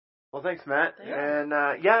Well, thanks, Matt. Yeah. And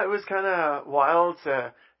it was kind of wild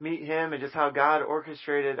to meet him and just how God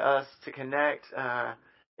orchestrated us to connect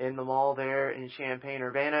in the mall there in Champaign,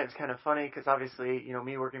 Urbana. It's kind of funny because obviously,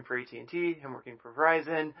 me working for AT&T, him working for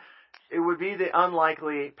Verizon, it would be the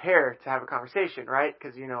unlikely pair to have a conversation, right?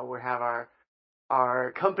 Because, we have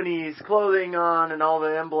our company's clothing on and all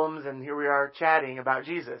the emblems, and here we are chatting about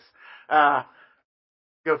Jesus.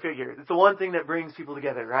 Go figure. It's the one thing that brings people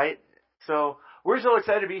together, right? So we're so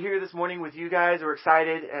excited to be here this morning with you guys. We're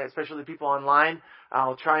excited, especially the people online.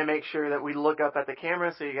 I'll try and make sure that we look up at the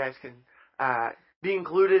camera so you guys can be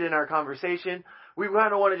included in our conversation. We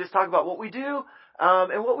kind of want to just talk about what we do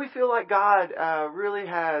and what we feel like God really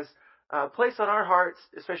has placed on our hearts,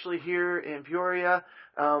 especially here in Peoria.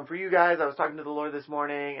 For you guys, I was talking to the Lord this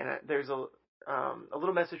morning, and there's a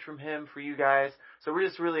little message from Him for you guys. So we're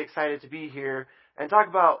just really excited to be here and talk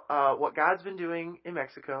about what God's been doing in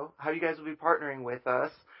Mexico, how you guys will be partnering with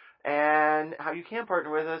us, and how you can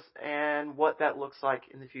partner with us, and what that looks like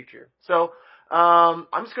in the future. So I'm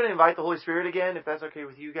just going to invite the Holy Spirit again, if that's okay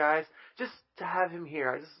with you guys, just to have Him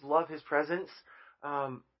here. I just love His presence.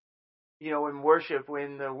 In worship,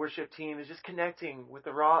 when the worship team is just connecting with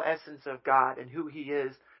the raw essence of God and who He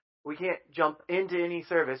is, we can't jump into any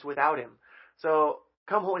service without Him. So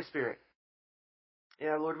come, Holy Spirit.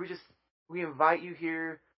 Yeah, Lord, we invite you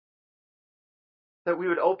here, that we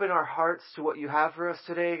would open our hearts to what you have for us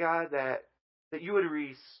today, God, that you would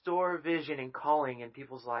restore vision and calling in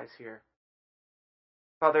people's lives here.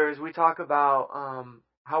 Father, as we talk about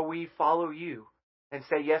how we follow you and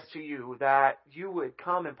say yes to you, that you would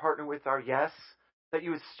come and partner with our yes, that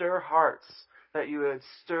you would stir hearts, that you would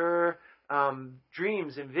stir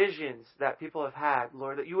dreams and visions that people have had,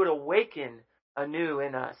 Lord, that you would awaken anew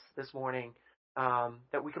in us this morning,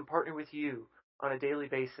 that we can partner with you on a daily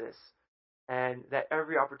basis, and that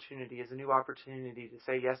every opportunity is a new opportunity to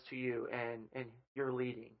say yes to you and your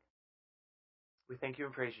leading. We thank you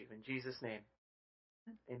and praise you. In Jesus' name,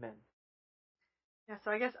 amen. Yeah,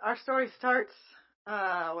 so I guess our story starts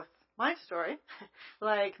with my story.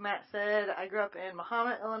 Like Matt said, I grew up in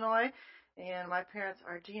Mahomet, Illinois, and my parents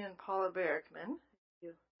are Jean and Paula Barrickman, if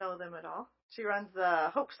you know them at all. She runs the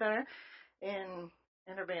Hope Center in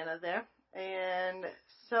Urbana there. And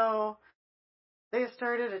so they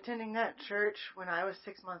started attending that church when I was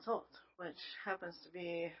 6 months old, which happens to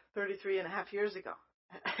be 33 and a half years ago.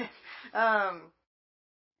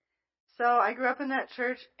 So I grew up in that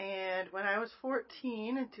church, and when I was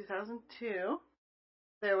 14 in 2002,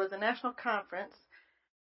 there was a national conference,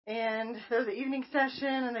 and there was an evening session,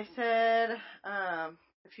 and they said,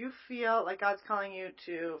 if you feel like God's calling you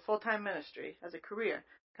to full-time ministry as a career,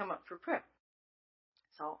 come up for prayer.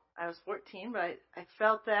 So I was 14, but I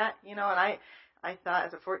felt that, and I thought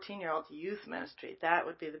as a 14-year-old, youth ministry, that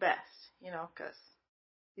would be the best, because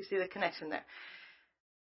you see the connection there.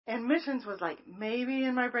 And missions was like maybe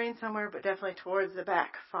in my brain somewhere, but definitely towards the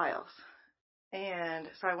back files. And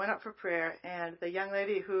so I went up for prayer, and the young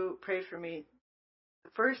lady who prayed for me, the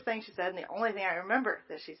first thing she said, and the only thing I remember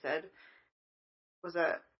that she said, was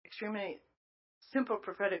a extremely simple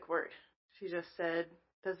prophetic word. She just said,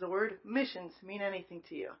 does the word missions mean anything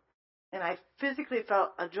to you? And I physically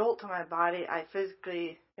felt a jolt to my body. I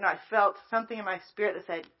felt something in my spirit that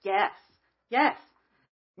said, yes.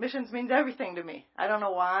 Missions means everything to me. I don't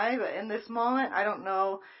know why, but in this moment, I don't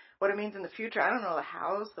know what it means in the future. I don't know the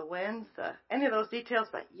hows, the whens, any of those details,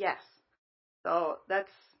 but yes. So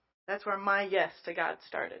that's where my yes to God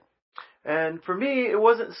started. And for me, it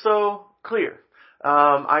wasn't so clear.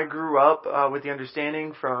 I grew up with the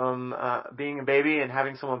understanding from being a baby and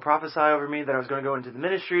having someone prophesy over me that I was going to go into the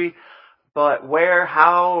ministry, but where,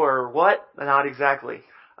 how, or what, not exactly.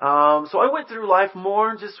 So I went through life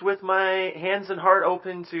more just with my hands and heart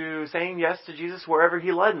open to saying yes to Jesus wherever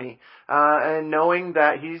He led me, and knowing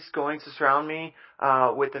that He's going to surround me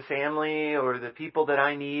with the family or the people that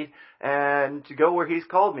I need, and to go where He's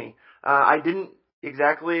called me. I didn't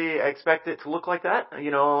exactly expect it to look like that. A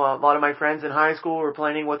lot of my friends in high school were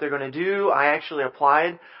planning what they're going to do. I actually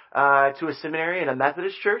applied to a seminary in a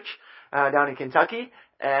Methodist church down in Kentucky.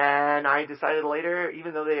 And I decided later,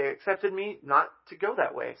 even though they accepted me, not to go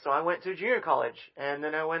that way. So I went to junior college, and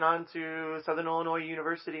then I went on to Southern Illinois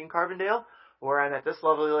University in Carbondale, where I met this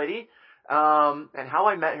lovely lady. And how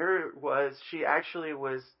I met her was she actually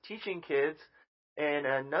was teaching kids in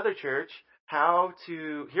another church how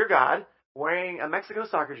to hear God wearing a Mexico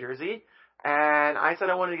soccer jersey. And I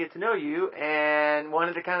said I wanted to get to know you and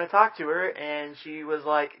wanted to kind of talk to her. And she was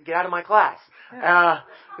like, get out of my class.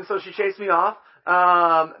 So she chased me off.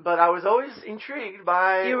 But I was always intrigued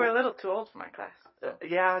by... You were a little too old for my class.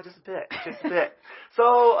 Yeah, just a bit.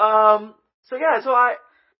 So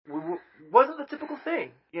wasn't the typical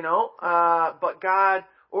thing, but God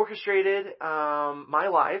orchestrated my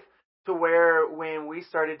life to where when we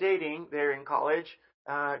started dating there in college,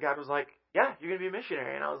 God was like, yeah, you're going to be a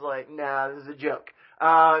missionary. And I was like, nah, this is a joke.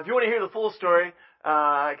 If you want to hear the full story,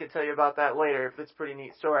 I can tell you about that later. It's a pretty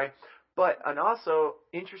neat story. But an also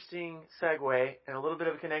interesting segue and a little bit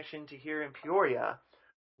of a connection to here in Peoria.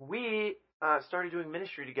 We started doing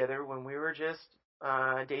ministry together when we were just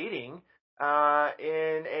dating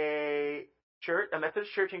in a church, a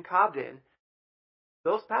Methodist church in Cobden.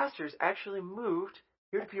 Those pastors actually moved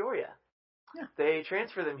here to Peoria. Yeah. They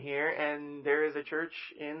transfer them here, and there is a church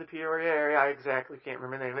in the Peoria area. I exactly can't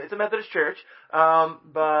remember the name of it. It's a Methodist church,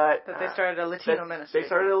 but that they started a Latino ministry. They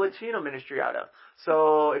started a Latino ministry out of.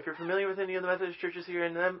 So if you're familiar with any of the Methodist churches here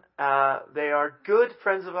in them, they are good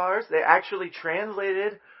friends of ours. They actually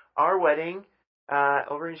translated our wedding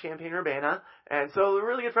over in Champaign-Urbana, and so they're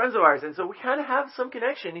really good friends of ours. And so we kind of have some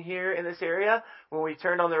connection here in this area. When we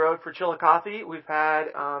turned on the road for Chillicothe, we've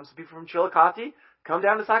had some people from Chillicothe come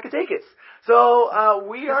down to Zacatecas. So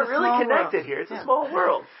we are really connected here. It's a small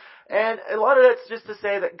world. And a lot of that's just to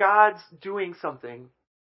say that God's doing something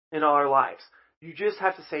in all our lives. You just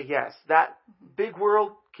have to say yes. That big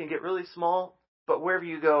world can get really small, but wherever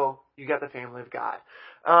you go, you got the family of God.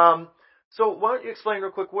 So why don't you explain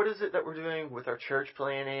real quick, what is it that we're doing with our church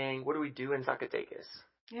planning? What do we do in Zacatecas?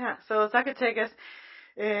 Yeah, so Zacatecas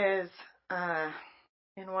is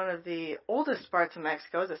in one of the oldest parts of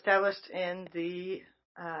Mexico. It's established in the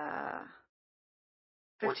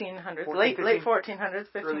 1500s, late 1400s,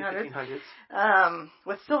 1500s,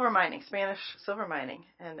 with silver mining, Spanish silver mining.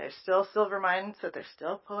 And there's still silver mines that they're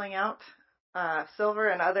still pulling out silver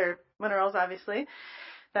and other minerals, obviously.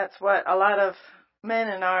 That's what a lot of men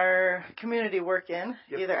in our community work in,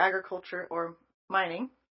 either agriculture or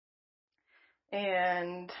mining.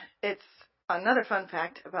 And it's another fun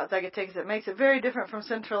fact about Zacatecas that makes it very different from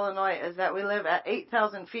Central Illinois is that we live at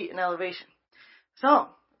 8,000 feet in elevation. So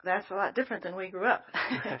that's a lot different than we grew up.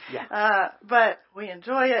 But we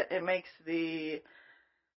enjoy it. It makes the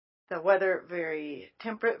weather very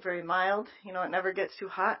temperate, very mild. It never gets too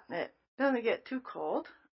hot. It doesn't get too cold.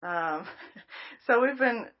 So we've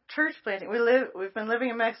been church planting. We've been living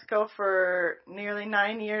in Mexico for nearly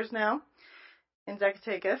 9 years now in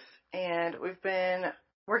Zacatecas, and we've been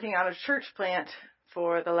working on a church plant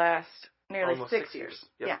for the last nearly almost 6 years.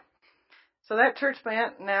 Yep. Yeah. So that church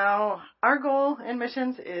plant, now our goal in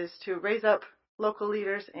missions is to raise up local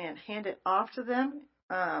leaders and hand it off to them.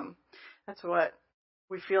 That's what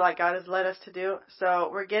we feel like God has led us to do. So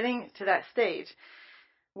we're getting to that stage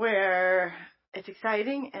where it's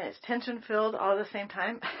exciting and it's tension filled all at the same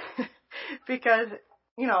time because,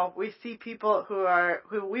 we see people who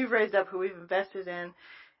we've raised up, who we've invested in,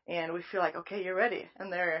 and we feel like, okay, you're ready.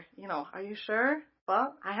 And they're, are you sure?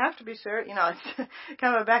 Well, I have to be sure. It's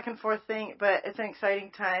kind of a back and forth thing, but it's an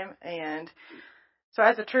exciting time. And so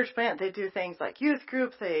as a church plant, they do things like youth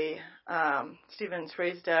group. Stephen's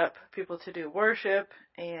raised up people to do worship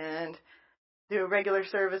and do regular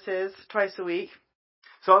services twice a week.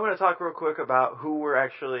 So I'm going to talk real quick about who we're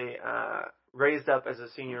actually raised up as a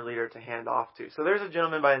senior leader to hand off to. So there's a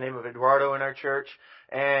gentleman by the name of Eduardo in our church,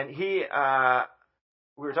 and we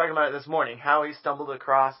were talking about it this morning, how he stumbled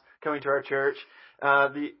across coming to our church.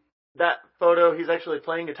 That photo, he's actually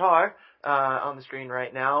playing guitar on the screen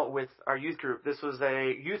right now with our youth group. This was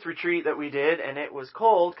a youth retreat that we did, and it was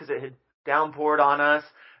cold because it had downpoured on us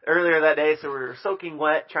earlier that day, so we were soaking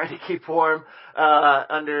wet trying to keep warm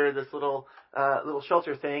under this little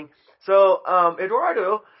shelter thing. So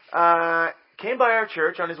Eduardo came by our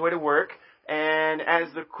church on his way to work, and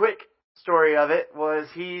as the quick story of it was,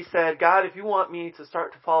 he said, God, if you want me to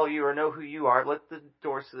start to follow you or know who you are, let the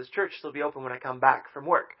doors to this church still be open when I come back from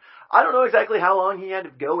work. I don't know exactly how long he had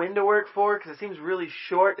to go into work for, because it seems really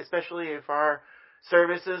short, especially if our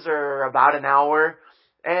services are about an hour.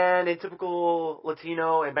 And in typical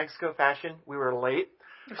Latino and Mexico fashion, we were late.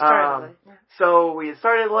 So we had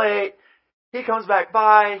started late. He comes back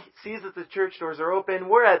by, sees that the church doors are open.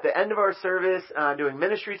 We're at the end of our service doing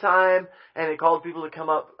ministry time, and he called people to come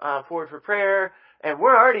up forward for prayer. And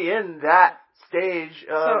we're already in that stage.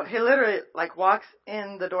 So he literally walks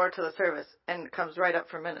in the door to the service and comes right up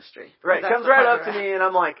for ministry. Right, comes right up to me, and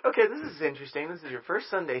I'm like, okay, this is interesting. This is your first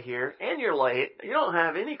Sunday here, and you're late. You don't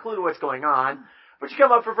have any clue to what's going on, but you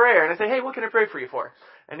come up for prayer. And I say, hey, what can I pray for you for?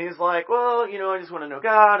 And he's like, well, I just want to know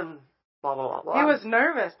God, and blah, blah, blah, blah. He was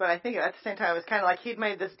nervous, but I think at the same time it was kind of like he'd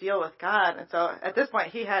made this deal with God. And so at this point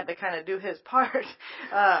he had to kind of do his part.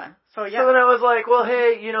 So then I was like, well,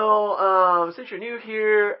 hey, since you're new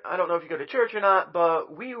here, I don't know if you go to church or not,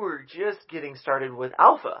 but we were just getting started with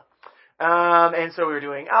Alpha. And so we were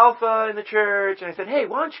doing Alpha in the church, and I said, hey,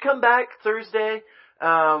 why don't you come back Thursday?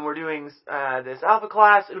 We're doing this Alpha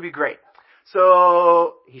class. It'll be great.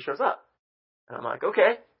 So he shows up. And I'm like,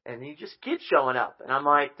 okay. And he just keeps showing up. And I'm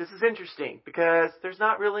like, this is interesting because there's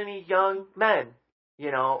not really any young men,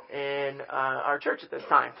 in our church at this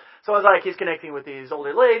time. So I was like, he's connecting with these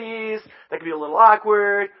older ladies. That could be a little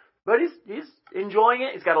awkward. But he's enjoying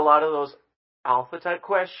it. He's got a lot of those Alpha type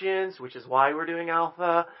questions, which is why we're doing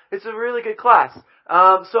Alpha. It's a really good class.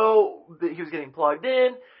 So he was getting plugged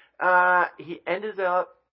in. He ended up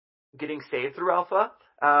getting saved through Alpha.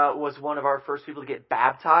 Was one of our first people to get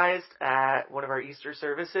baptized at one of our Easter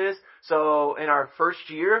services. So in our first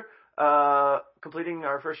year, completing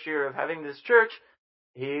our first year of having this church,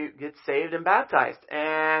 he gets saved and baptized.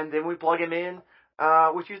 And then we plug him in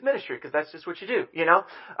with youth ministry, because that's just what you do, He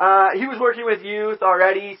was working with youth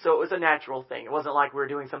already, so it was a natural thing. It wasn't like we were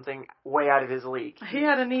doing something way out of his league. He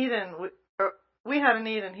had a need, and we had a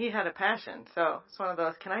need, and he had a passion. So it's one of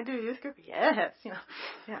those, can I do a youth group? Yes.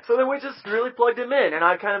 Yeah. So then we just really plugged him in, and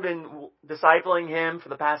I've kind of been discipling him for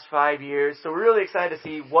the past 5 years. So we're really excited to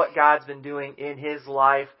see what God's been doing in his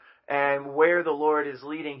life and where the Lord is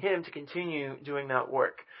leading him to continue doing that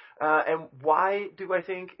work. And why do I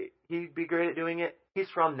think he'd be great at doing it? He's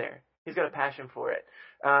from there. He's got a passion for it.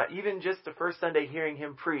 Even just the first Sunday hearing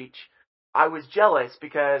him preach, I was jealous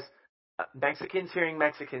because Mexicans hearing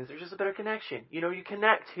Mexicans, there's just a better connection. You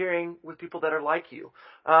connect hearing with people that are like you.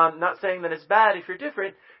 Not saying that it's bad if you're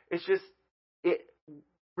different. It's just, it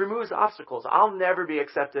removes obstacles. I'll never be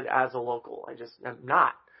accepted as a local. I just am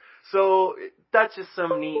not. So that's just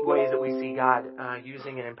some neat ways that we see God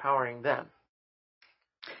using and empowering them.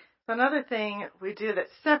 Another thing we do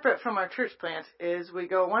that's separate from our church plant is we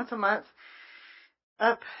go once a month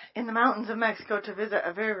up in the mountains of Mexico to visit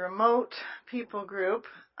a very remote people group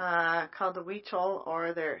called the Huichol,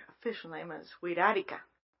 or their official name is Huirarica,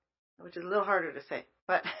 which is a little harder to say.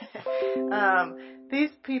 But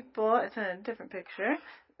these people, it's in a different picture.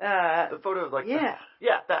 The photo of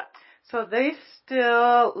that. So they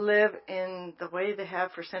still live in the way they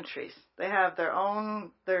have for centuries. They have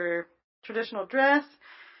their traditional dress.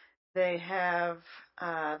 They have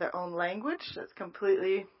their own language that's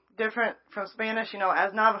completely different from Spanish.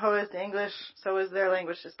 As Navajo is to English, so is their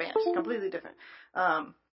language to Spanish. Completely different.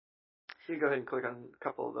 You go ahead and click on a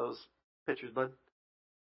couple of those pictures, bud.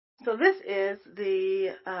 So this is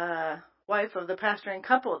the wife of the pastoring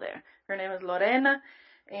couple there. Her name is Lorena.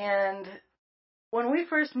 And when we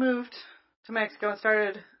first moved to Mexico and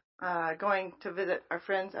started going to visit our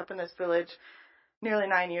friends up in this village nearly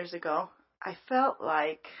 9 years ago, I felt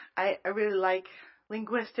like I really like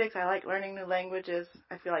linguistics. I like learning new languages.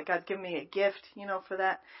 I feel like God's given me a gift, for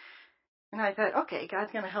that. And I thought, okay,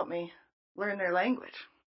 God's going to help me learn their language.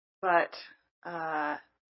 But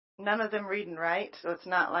none of them read and write, so it's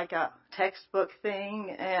not like a textbook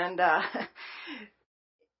thing. And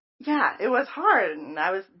it was hard, and I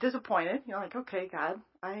was disappointed. Okay, God,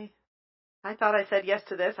 I thought I said yes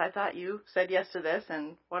to this. I thought you said yes to this,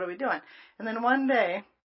 and what are we doing? And then one day,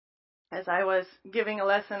 as I was giving a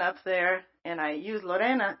lesson up there, and I used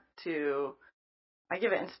Lorena I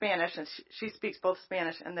give it in Spanish, and she speaks both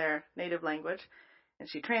Spanish and their native language, and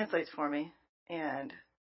she translates for me. And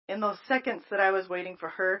in those seconds that I was waiting for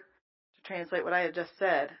her to translate what I had just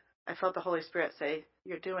said, I felt the Holy Spirit say,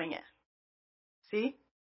 you're doing it. See?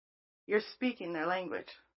 You're speaking their language.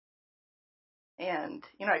 And,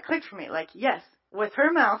 it clicked for me, yes, with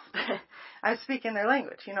her mouth, I'm speaking their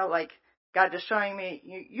language, God just showing me,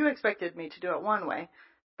 you expected me to do it one way,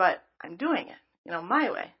 but I'm doing it, my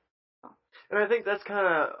way. And I think that's kind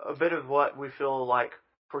of a bit of what we feel like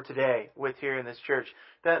for today with here in this church,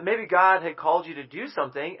 that maybe God had called you to do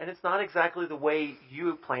something, and it's not exactly the way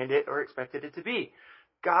you planned it or expected it to be.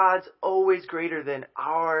 God's always greater than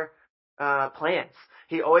our plans.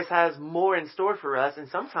 He always has more in store for us, and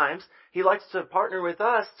sometimes He likes to partner with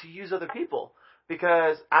us to use other people,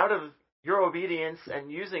 because out of your obedience and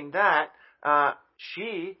using that,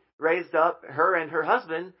 she raised up, her and her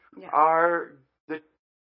husband are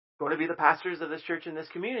going to be the pastors of this church in this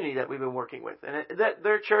community that we've been working with. And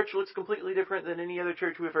their church looks completely different than any other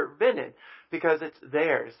church we've ever been in, because it's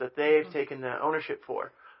theirs that they've taken the ownership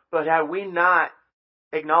for. But had we not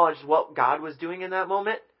acknowledged what God was doing in that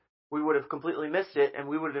moment, we would have completely missed it, and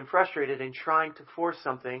we would have been frustrated in trying to force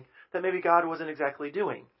something that maybe God wasn't exactly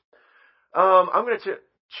doing. I'm going to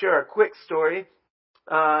share a quick story.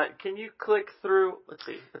 Can you click through? Let's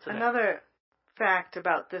see. Another fact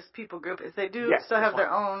about this people group is they do still have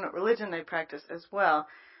their own religion they practice as well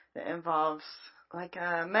that involves like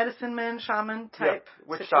a medicine man, shaman type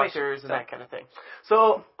witch situation. doctors and that kind of thing.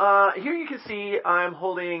 So here you can see I'm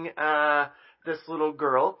holding this little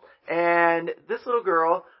girl, and this little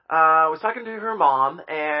girl was talking to her mom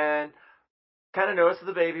and kind of noticed that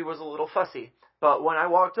the baby was a little fussy. But when I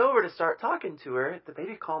walked over to start talking to her, the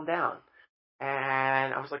baby calmed down.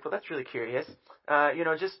 And I was like, well, that's really curious.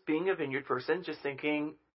 Just being a Vineyard person, just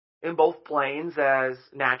thinking in both planes as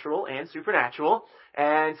natural and supernatural.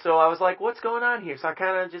 And so I was like, what's going on here? So I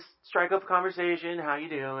kind of just strike up a conversation. How you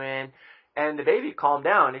doing? And the baby calmed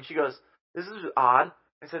down, and she goes, this is odd.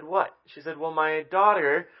 I said, what? She said, well, my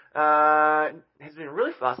daughter has been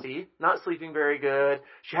really fussy, not sleeping very good.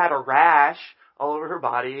 She had a rash all over her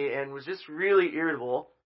body and was just really irritable.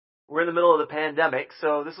 We're in the middle of the pandemic,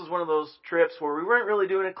 so this was one of those trips where we weren't really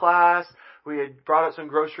doing a class. We had brought up some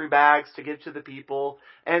grocery bags to give to the people.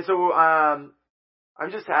 And so I'm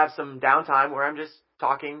just have some downtime where I'm just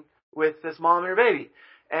talking with this mom and her baby.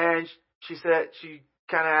 And she said she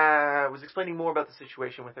kind of was explaining more about the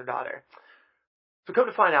situation with her daughter. So come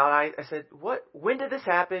to find out, I said, when did this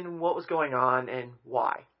happen? What was going on and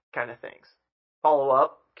why? Kind of things. Follow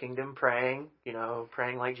up, kingdom praying,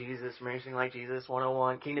 praying like Jesus, embracing like Jesus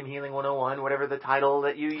 101, kingdom healing 101, whatever the title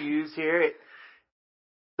that you use here.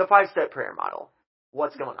 The 5-step prayer model.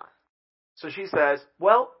 What's going on? So she says,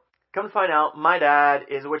 well, come to find out, my dad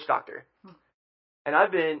is a witch doctor. And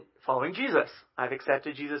I've been following Jesus. I've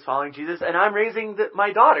accepted Jesus, following Jesus, and I'm raising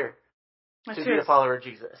my daughter to be a follower of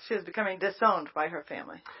Jesus. She was becoming disowned by her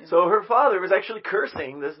family. So her father was actually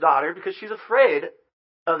cursing this daughter because she's afraid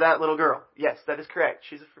of that little girl. Yes, that is correct.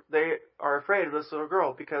 They are afraid of this little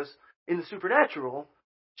girl because in the supernatural,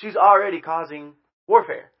 she's already causing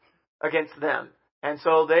warfare against them. And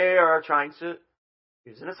so they are trying to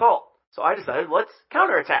use an assault. So I decided, let's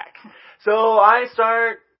counterattack. So I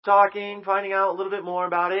start talking, finding out a little bit more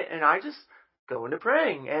about it, and I just go into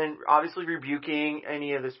praying and obviously rebuking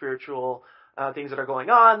any of the spiritual things that are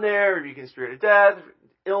going on there, rebuking the spirit of death,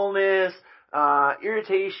 illness,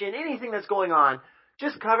 irritation, anything that's going on.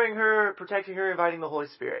 Just covering her, protecting her, inviting the Holy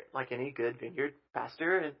Spirit, like any good Vineyard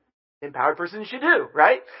pastor and empowered person should do,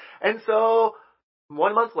 right? And so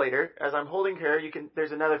 1 month later, as I'm holding her,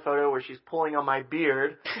 there's another photo where she's pulling on my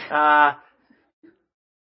beard.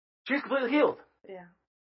 She's completely healed. Yeah.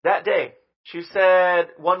 That day, she said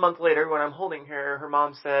 1 month later, when I'm holding her, her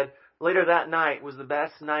mom said later that night was the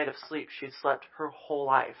best night of sleep she'd slept her whole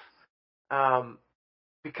life.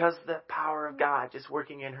 Because of the power of God just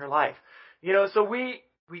working in her life. So we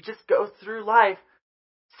just go through life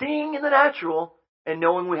seeing in the natural and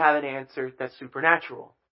knowing we have an answer that's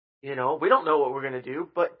supernatural. We don't know what we're going to do,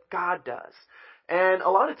 but God does. And a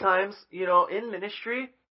lot of times, in ministry,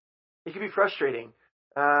 it can be frustrating.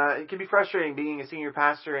 It can be frustrating being a senior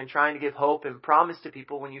pastor and trying to give hope and promise to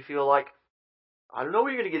people when you feel like, I don't know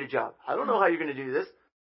where you're going to get a job. I don't know how you're going to do this.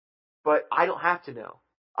 But I don't have to know.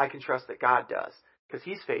 I can trust that God does because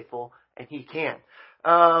He's faithful and He can.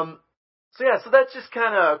 So that's just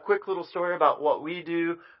kind of a quick little story about what we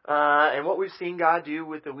do and what we've seen God do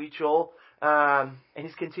with the Weechul. And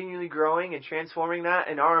He's continually growing and transforming that.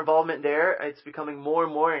 And our involvement there, it's becoming more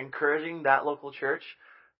and more encouraging that local church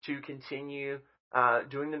to continue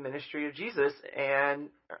doing the ministry of Jesus and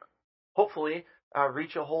hopefully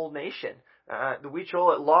reach a whole nation. The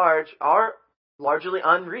Weechul at large are largely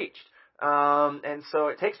unreached. And so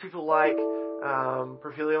it takes people like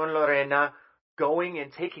Porfirio and Lorena going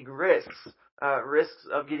and taking risks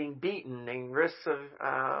of getting beaten and risks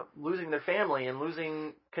of losing their family and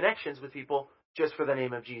losing connections with people just for the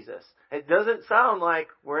name of Jesus. It doesn't sound like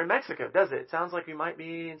we're in Mexico, does it? It sounds like we might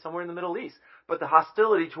be somewhere in the Middle East. But the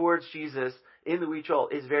hostility towards Jesus in the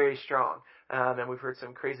Weechul is very strong. And we've heard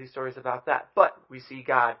some crazy stories about that. But we see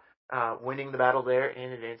God winning the battle there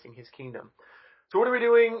and advancing His kingdom. So what are we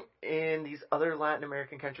doing in these other Latin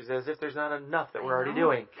American countries? As if there's not enough that we're already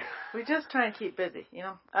doing. We just try and keep busy,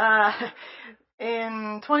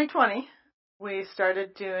 In 2020, we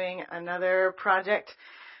started doing another project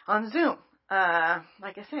on Zoom.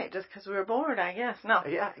 Like I say, just because we were bored, I guess. No.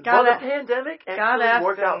 Yeah. The pandemic actually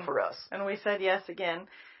worked out for us. And we said yes again.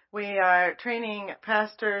 We are training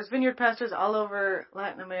pastors, Vineyard pastors all over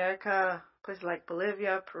Latin America, places like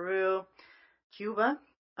Bolivia, Peru, Cuba.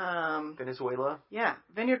 Venezuela. Yeah,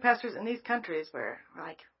 Vineyard pastors in these countries where we're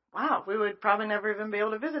like, wow, we would probably never even be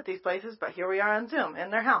able to visit these places, but here we are on Zoom in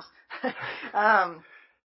their house.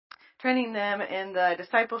 Training them in the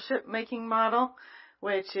discipleship making model,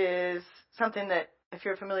 which is something that, if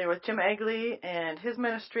you're familiar with Jim Egley and his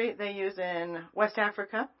ministry, they use in West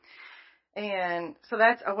Africa. And so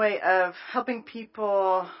that's a way of helping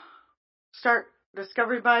people start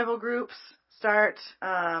discovery Bible groups, start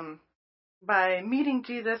by meeting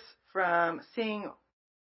Jesus from seeing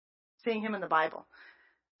him in the Bible.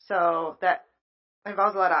 So that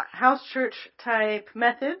involves a lot of house church type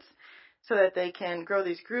methods so that they can grow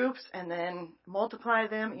these groups and then multiply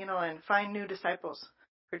them, and find new disciples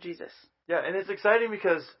for Jesus. Yeah, and it's exciting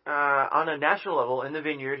because on a national level in the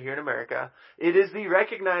Vineyard here in America, it is the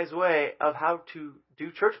recognized way of how to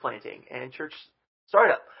do church planting and church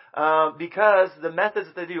startup. Because the methods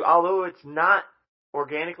that they do, although it's not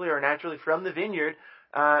organically or naturally from the Vineyard,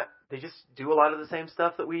 they just do a lot of the same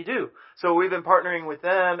stuff that we do. So we've been partnering with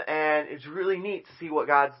them, and it's really neat to see what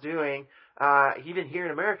God's doing. Even here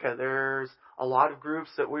in America, there's a lot of groups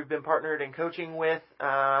that we've been partnered and coaching with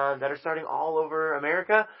that are starting all over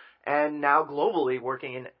America, and now globally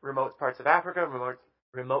working in remote parts of Africa,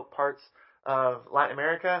 remote parts of Latin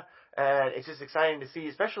America. And it's just exciting to see,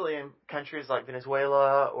 especially in countries like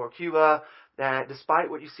Venezuela or Cuba, that despite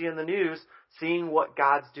what you see in the news, seeing what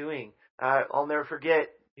God's doing. I'll never forget,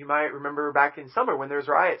 you might remember back in summer when there's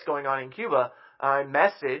riots going on in Cuba, I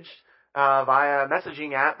messaged via a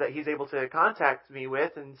messaging app that he's able to contact me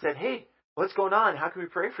with and said, hey, what's going on? How can we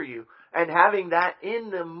pray for you? And having that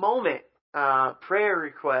in the moment, prayer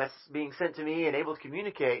requests being sent to me and able to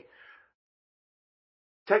communicate.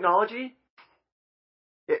 Technology,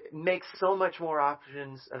 it makes so much more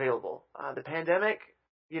options available. The pandemic,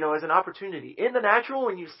 is an opportunity. In the natural,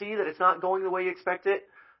 when you see that it's not going the way you expect it,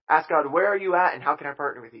 ask God, where are you at and how can I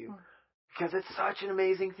partner with you? Because it's such an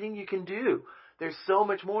amazing thing you can do. There's so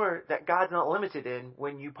much more that God's not limited in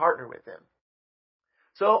when you partner with Him.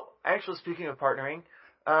 So, actually speaking of partnering,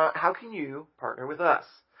 how can you partner with us?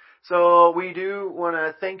 So we do want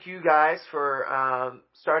to thank you guys for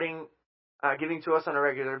starting giving to us on a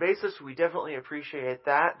regular basis. We definitely appreciate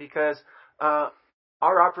that because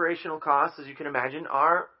our operational costs, as you can imagine,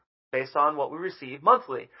 are based on what we receive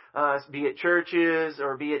monthly, be it churches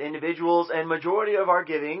or be it individuals, and majority of our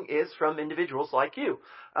giving is from individuals like you.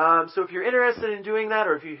 So if you're interested in doing that,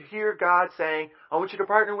 or if you hear God saying, I want you to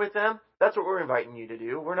partner with them, that's what we're inviting you to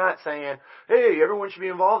do. We're not saying, hey, everyone should be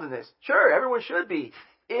involved in this. Sure, everyone should be,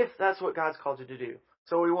 if that's what God's called you to do.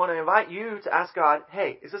 So we want to invite you to ask God,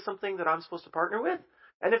 hey, is this something that I'm supposed to partner with?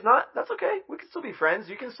 And if not, that's okay. We can still be friends.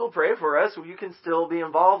 You can still pray for us. You can still be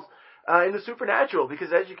involved in the supernatural,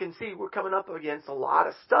 because as you can see, we're coming up against a lot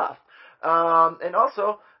of stuff. And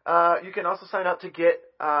also, you can also sign up to get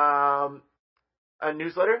a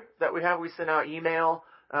newsletter that we have. We send out email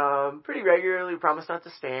pretty regularly. We promise not to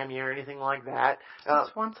spam you or anything like that.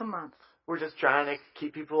 Just once a month. We're just trying to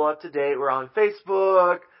keep people up to date. We're on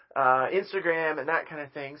Facebook, Instagram, and that kind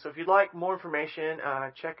of thing. So if you'd like more information,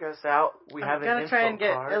 check us out. We have an info card. I'm going to try and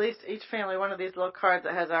get at least each family one of these little cards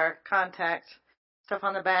that has our contact stuff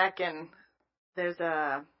on the back. And there's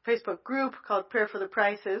a Facebook group called Prayer for the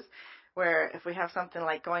Prices, where if we have something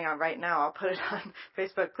like going on right now, I'll put it on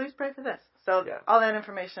Facebook. Please pray for this. So all that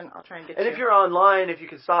information, I'll try and get you. And if you're online, if you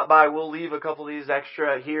can stop by, we'll leave a couple of these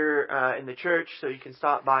extra here in the church, so you can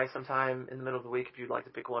stop by sometime in the middle of the week if you'd like to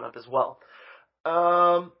pick one up as well.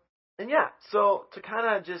 And yeah, so to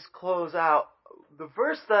kind of just close out, the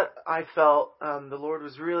verse that I felt the Lord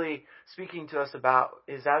was really speaking to us about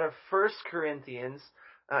is out of 1 Corinthians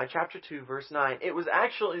chapter 2, verse 9. It was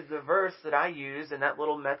actually the verse that I used in that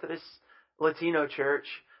little Methodist Latino church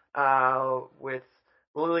with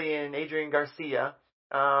Lily and Adrian Garcia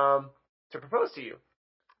to propose to you.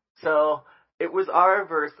 So it was our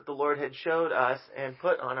verse that the Lord had showed us and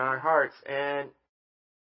put on our hearts, and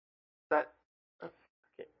that.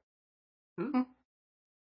 Okay.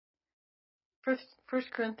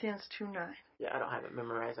 First Corinthians 2:9. Yeah, I don't have it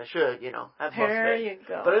memorized. I should, have most of it. There you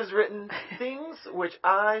go. But it is written, things which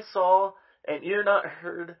I saw and ear not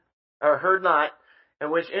heard, or heard not,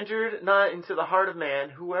 and which entered not into the heart of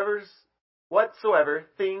man, whatsoever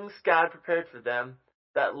things God prepared for them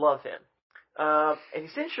that love Him. And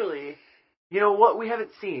essentially, what we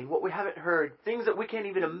haven't seen, what we haven't heard, things that we can't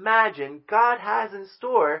even imagine, God has in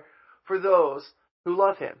store for those who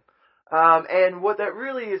love Him. And what that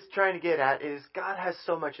really is trying to get at is God has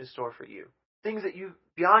so much in store for you. Things that you,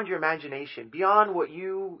 beyond your imagination, beyond what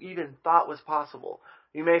you even thought was possible.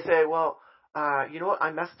 You may say, well, you know what,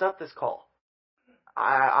 I messed up this call.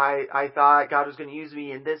 I thought God was going to use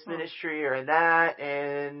me in this ministry or in that,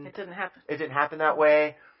 and it didn't happen. It didn't happen that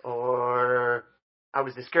way, or I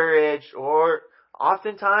was discouraged, or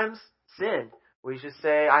oftentimes sin. We just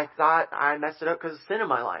say, I thought I messed it up because of sin in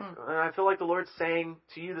my life. And I feel like the Lord's saying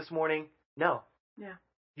to you this morning, no. Yeah.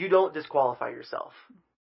 You don't disqualify yourself.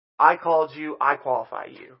 I called you, I qualify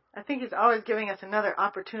you. I think He's always giving us another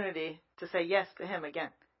opportunity to say yes to Him again.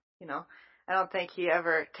 I don't think He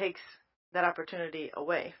ever takes that opportunity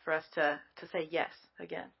away for us to say yes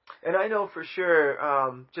again. And I know for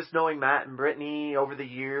sure, just knowing Matt and Brittany over the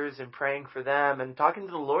years and praying for them and talking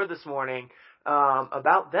to the Lord this morning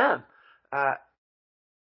about them,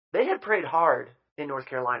 they had prayed hard in North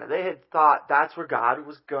Carolina. They had thought that's where God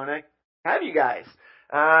was going to have you guys.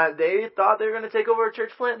 They thought they were going to take over a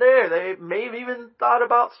church plant there. They may have even thought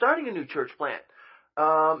about starting a new church plant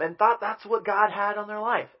and thought that's what God had on their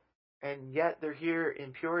life. And yet they're here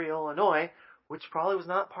in Peoria, Illinois, which probably was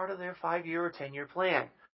not part of their 5-year or 10-year plan.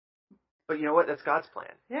 But you know what? That's God's plan.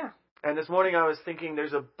 Yeah. And this morning I was thinking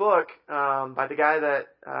there's a book by the guy that,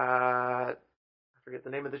 I forget the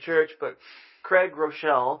name of the church, but Craig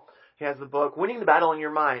Rochelle. He has the book, Winning the Battle in Your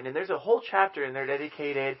Mind. And there's a whole chapter in there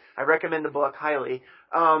dedicated. I recommend the book highly.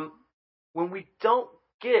 When we don't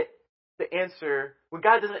get the answer, when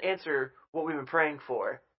God doesn't answer what we've been praying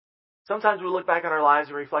for, sometimes we look back on our lives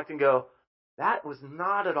and reflect and go, that was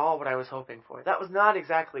not at all what I was hoping for. That was not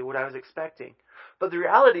exactly what I was expecting. But the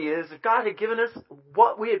reality is, if God had given us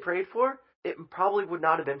what we had prayed for, it probably would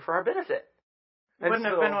not have been for our benefit. It wouldn't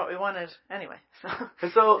have been what we wanted anyway.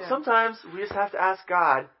 So sometimes we just have to ask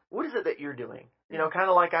God, what is it that you're doing? You know, kind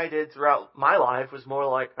of like I did throughout my life, was more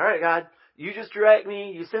like, all right, God, you just direct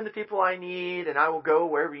me, you send the people I need, and I will go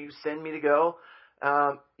wherever you send me to go.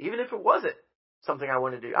 Even if it wasn't something I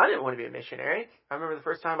wanted to do. I didn't want to be a missionary. I remember the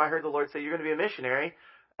first time I heard the Lord say, you're going to be a missionary.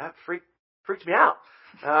 That freaked me out.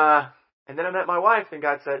 And then I met my wife, and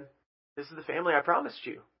God said, this is the family I promised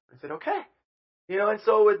you. I said, okay. You know, and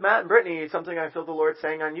so with Matt and Brittany, it's something I feel the Lord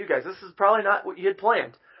saying on you guys. This is probably not what you had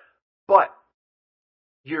planned, but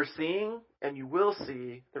you're seeing and you will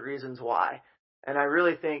see the reasons why. And I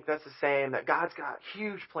really think that's the same, that God's got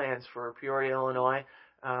huge plans for Peoria, Illinois,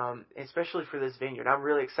 especially for this vineyard. I'm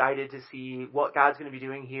really excited to see what God's going to be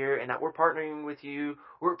doing here, and that we're partnering with you.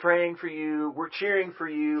 We're praying for you. We're cheering for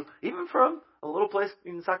you, even from a little place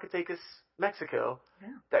in Zacatecas, Mexico,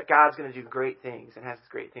 that God's going to do great things and has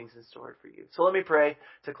great things in store for you. So let me pray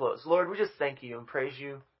to close. Lord, we just thank you and praise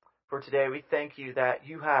you for today. We thank you that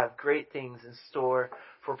you have great things in store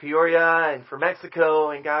for Peoria and for Mexico.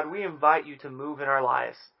 And God, we invite you to move in our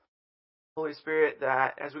lives. Holy Spirit,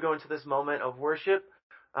 that as we go into this moment of worship,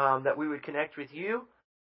 that we would connect with you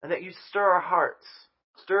and that you stir our hearts,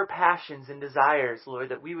 stir passions and desires, Lord,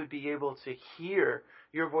 that we would be able to hear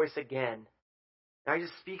your voice again. And I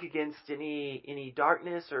just speak against any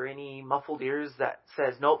darkness or any muffled ears that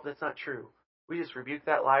says, nope, that's not true. We just rebuke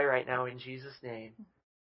that lie right now in Jesus' name.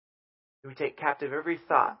 We take captive every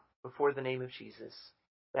thought before the name of Jesus,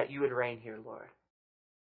 that you would reign here, Lord.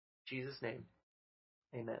 In Jesus' name,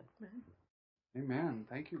 amen. Amen.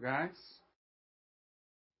 Thank you, guys.